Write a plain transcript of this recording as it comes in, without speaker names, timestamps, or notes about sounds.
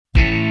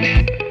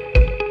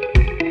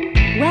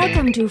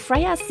Welcome to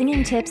Freya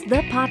Singing Tips,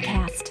 the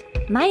podcast.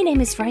 My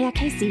name is Freya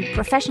Casey,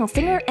 professional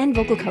singer and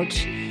vocal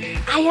coach.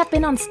 I have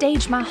been on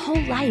stage my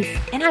whole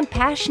life, and I'm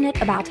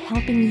passionate about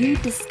helping you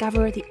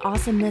discover the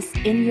awesomeness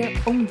in your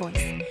own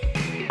voice.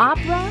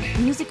 Opera,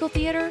 musical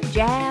theater,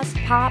 jazz,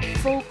 pop,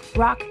 folk,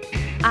 rock,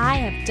 I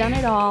have done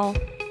it all.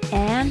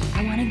 And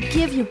I want to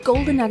give you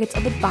golden nuggets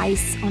of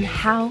advice on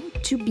how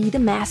to be the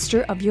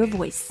master of your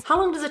voice. How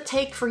long does it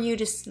take for you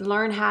to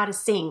learn how to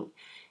sing?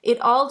 It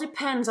all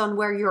depends on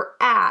where you're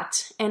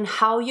at and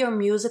how your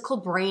musical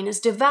brain is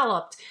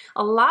developed.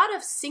 A lot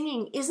of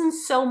singing isn't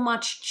so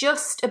much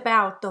just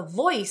about the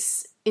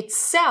voice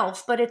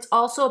itself, but it's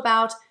also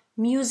about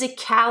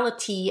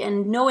musicality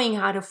and knowing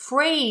how to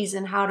phrase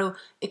and how to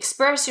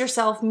express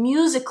yourself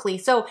musically.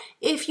 So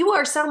if you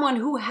are someone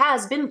who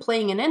has been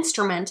playing an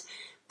instrument,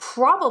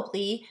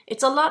 probably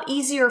it's a lot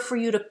easier for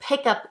you to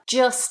pick up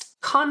just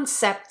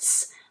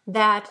concepts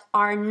that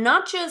are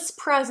not just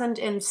present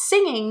in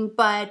singing,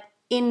 but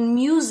in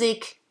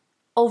music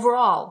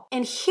overall.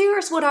 And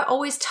here's what I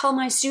always tell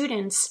my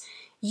students.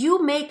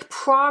 You make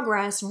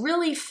progress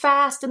really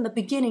fast in the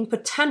beginning,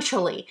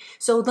 potentially.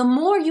 So the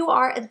more you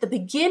are at the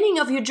beginning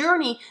of your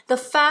journey, the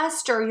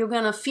faster you're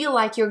going to feel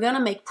like you're going to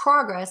make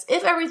progress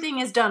if everything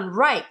is done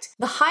right.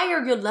 The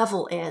higher your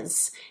level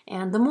is,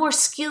 and the more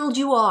skilled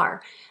you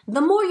are,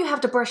 the more you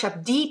have to brush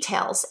up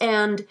details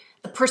and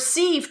the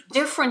perceived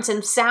difference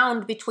in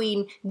sound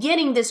between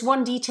getting this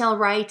one detail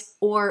right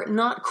or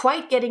not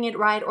quite getting it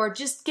right or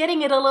just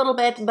getting it a little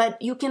bit,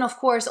 but you can of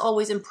course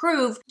always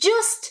improve.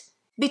 Just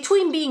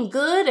between being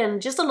good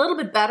and just a little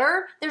bit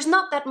better, there's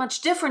not that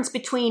much difference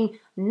between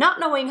not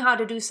knowing how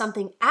to do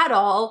something at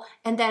all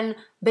and then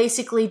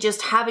basically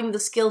just having the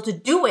skill to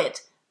do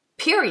it.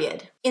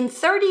 Period. In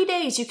 30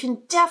 days, you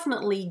can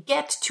definitely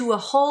get to a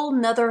whole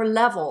nother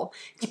level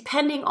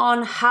depending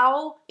on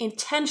how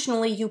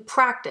intentionally you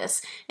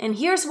practice. And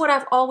here's what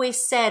I've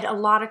always said a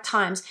lot of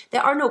times.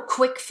 There are no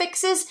quick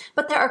fixes,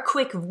 but there are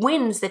quick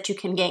wins that you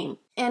can gain.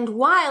 And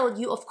while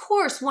you, of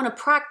course, want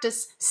to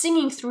practice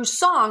singing through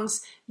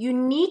songs, you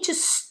need to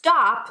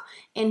stop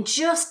and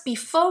just be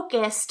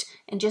focused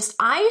and just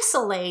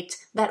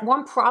isolate that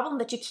one problem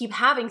that you keep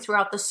having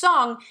throughout the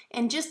song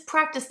and just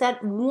practice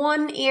that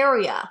one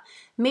area.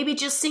 Maybe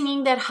just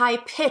singing that high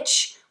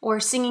pitch or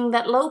singing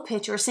that low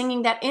pitch or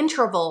singing that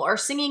interval or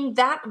singing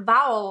that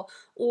vowel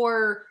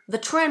or the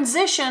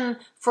transition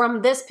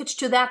from this pitch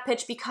to that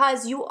pitch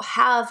because you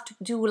have to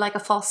do like a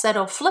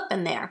falsetto flip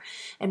in there.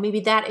 And maybe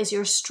that is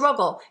your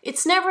struggle.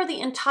 It's never the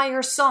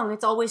entire song.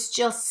 It's always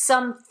just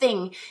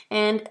something.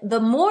 And the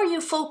more you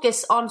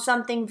focus on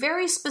something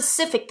very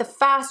specific, the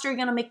faster you're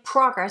going to make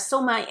progress.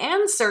 So my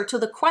answer to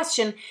the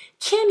question,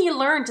 can you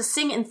learn to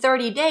sing in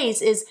 30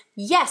 days is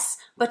yes,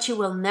 but you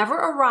will never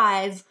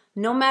arrive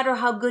no matter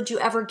how good you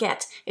ever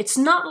get. It's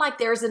not like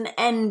there's an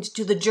end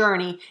to the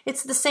journey.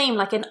 It's the same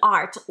like in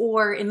art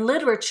or in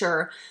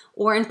literature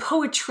or in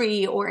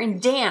poetry or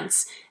in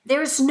dance.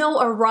 There's no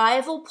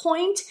arrival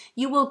point.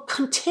 You will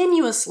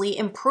continuously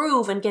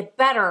improve and get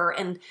better.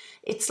 And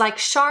it's like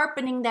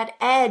sharpening that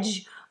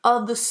edge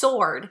of the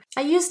sword.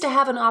 I used to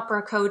have an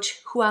opera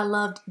coach who I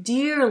loved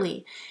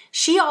dearly.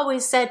 She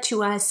always said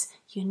to us,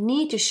 you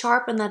need to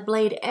sharpen that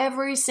blade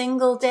every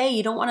single day.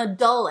 You don't want to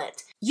dull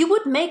it. You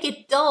would make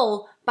it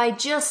dull by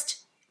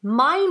just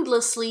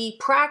mindlessly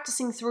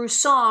practicing through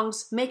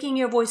songs, making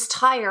your voice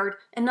tired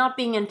and not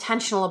being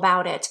intentional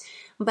about it.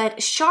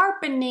 But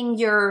sharpening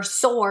your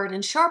sword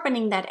and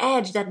sharpening that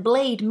edge, that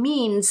blade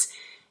means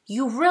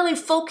you really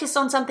focus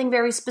on something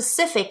very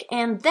specific.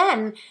 And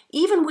then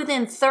even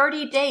within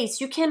 30 days,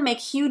 you can make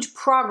huge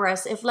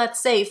progress. If let's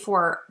say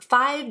for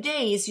 5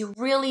 days, you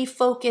really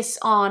focus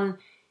on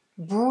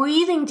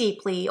breathing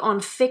deeply,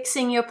 on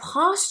fixing your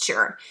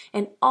posture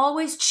and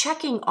always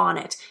checking on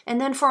it.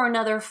 And then for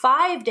another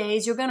 5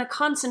 days, you're going to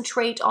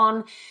concentrate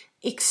on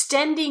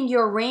extending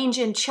your range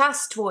in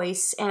chest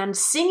voice and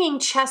singing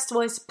chest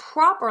voice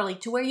properly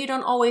to where you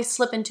don't always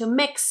slip into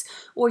mix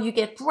or you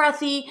get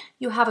breathy,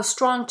 you have a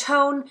strong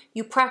tone,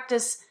 you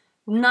practice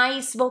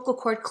nice vocal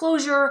cord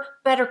closure,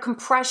 better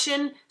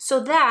compression,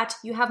 so that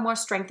you have more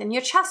strength in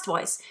your chest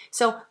voice.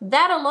 So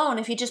that alone,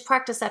 if you just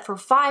practice that for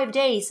 5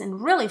 days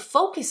and really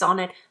focus on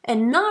it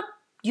and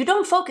you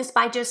don't focus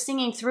by just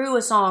singing through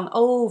a song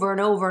over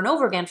and over and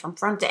over again from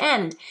front to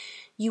end.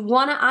 You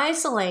want to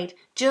isolate,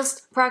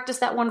 just practice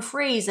that one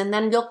phrase and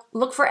then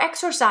look for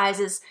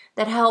exercises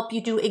that help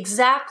you do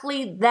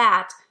exactly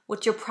that,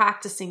 what you're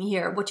practicing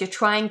here, what you're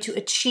trying to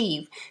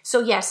achieve. So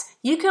yes,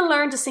 you can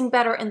learn to sing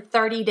better in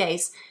 30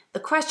 days. The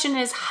question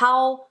is,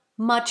 how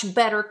much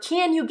better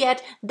can you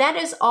get? That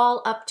is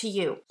all up to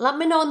you. Let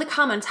me know in the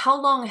comments,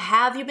 how long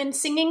have you been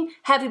singing?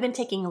 Have you been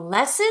taking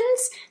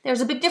lessons?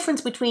 There's a big difference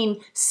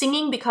between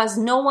singing because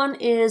no one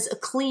is a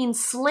clean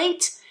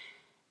slate.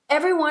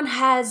 Everyone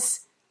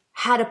has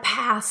had a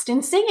past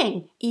in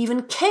singing.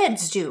 Even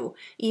kids do.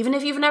 Even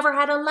if you've never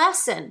had a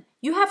lesson,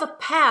 you have a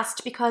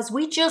past because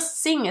we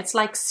just sing. It's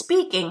like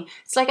speaking.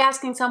 It's like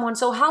asking someone,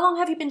 so how long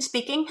have you been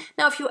speaking?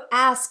 Now, if you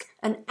ask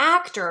an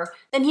actor,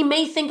 then he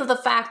may think of the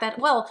fact that,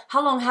 well,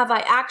 how long have I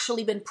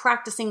actually been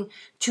practicing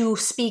to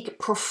speak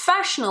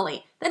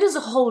professionally? That is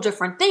a whole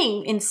different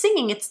thing. In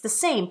singing, it's the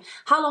same.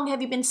 How long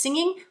have you been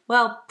singing?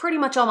 Well, pretty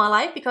much all my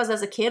life, because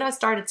as a kid, I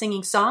started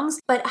singing songs.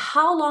 But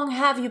how long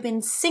have you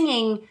been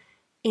singing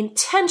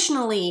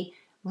intentionally,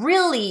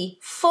 really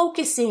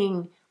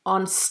focusing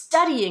on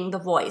studying the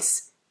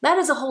voice? That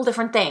is a whole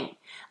different thing.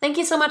 Thank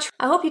you so much.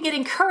 I hope you get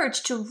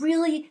encouraged to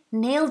really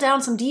nail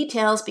down some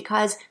details,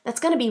 because that's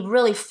going to be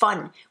really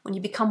fun. When you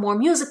become more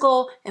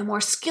musical and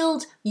more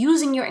skilled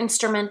using your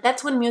instrument,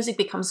 that's when music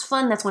becomes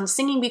fun. That's when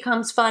singing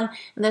becomes fun.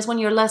 And that's when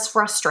you're less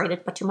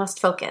frustrated, but you must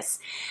focus.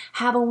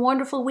 Have a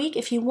wonderful week.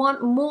 If you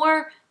want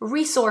more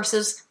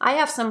resources, I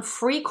have some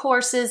free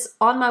courses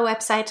on my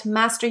website,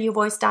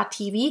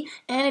 masteryourvoice.tv.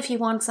 And if you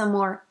want some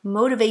more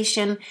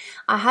motivation,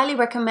 I highly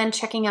recommend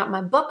checking out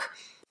my book.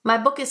 My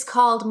book is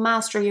called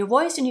Master Your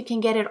Voice, and you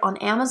can get it on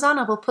Amazon.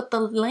 I will put the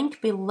link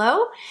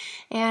below,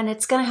 and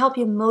it's going to help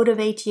you,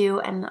 motivate you,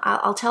 and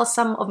I'll tell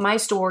some of my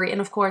story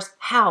and, of course,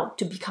 how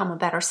to become a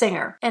better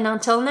singer. And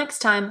until next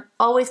time,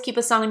 always keep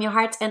a song in your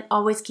heart and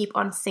always keep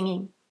on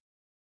singing.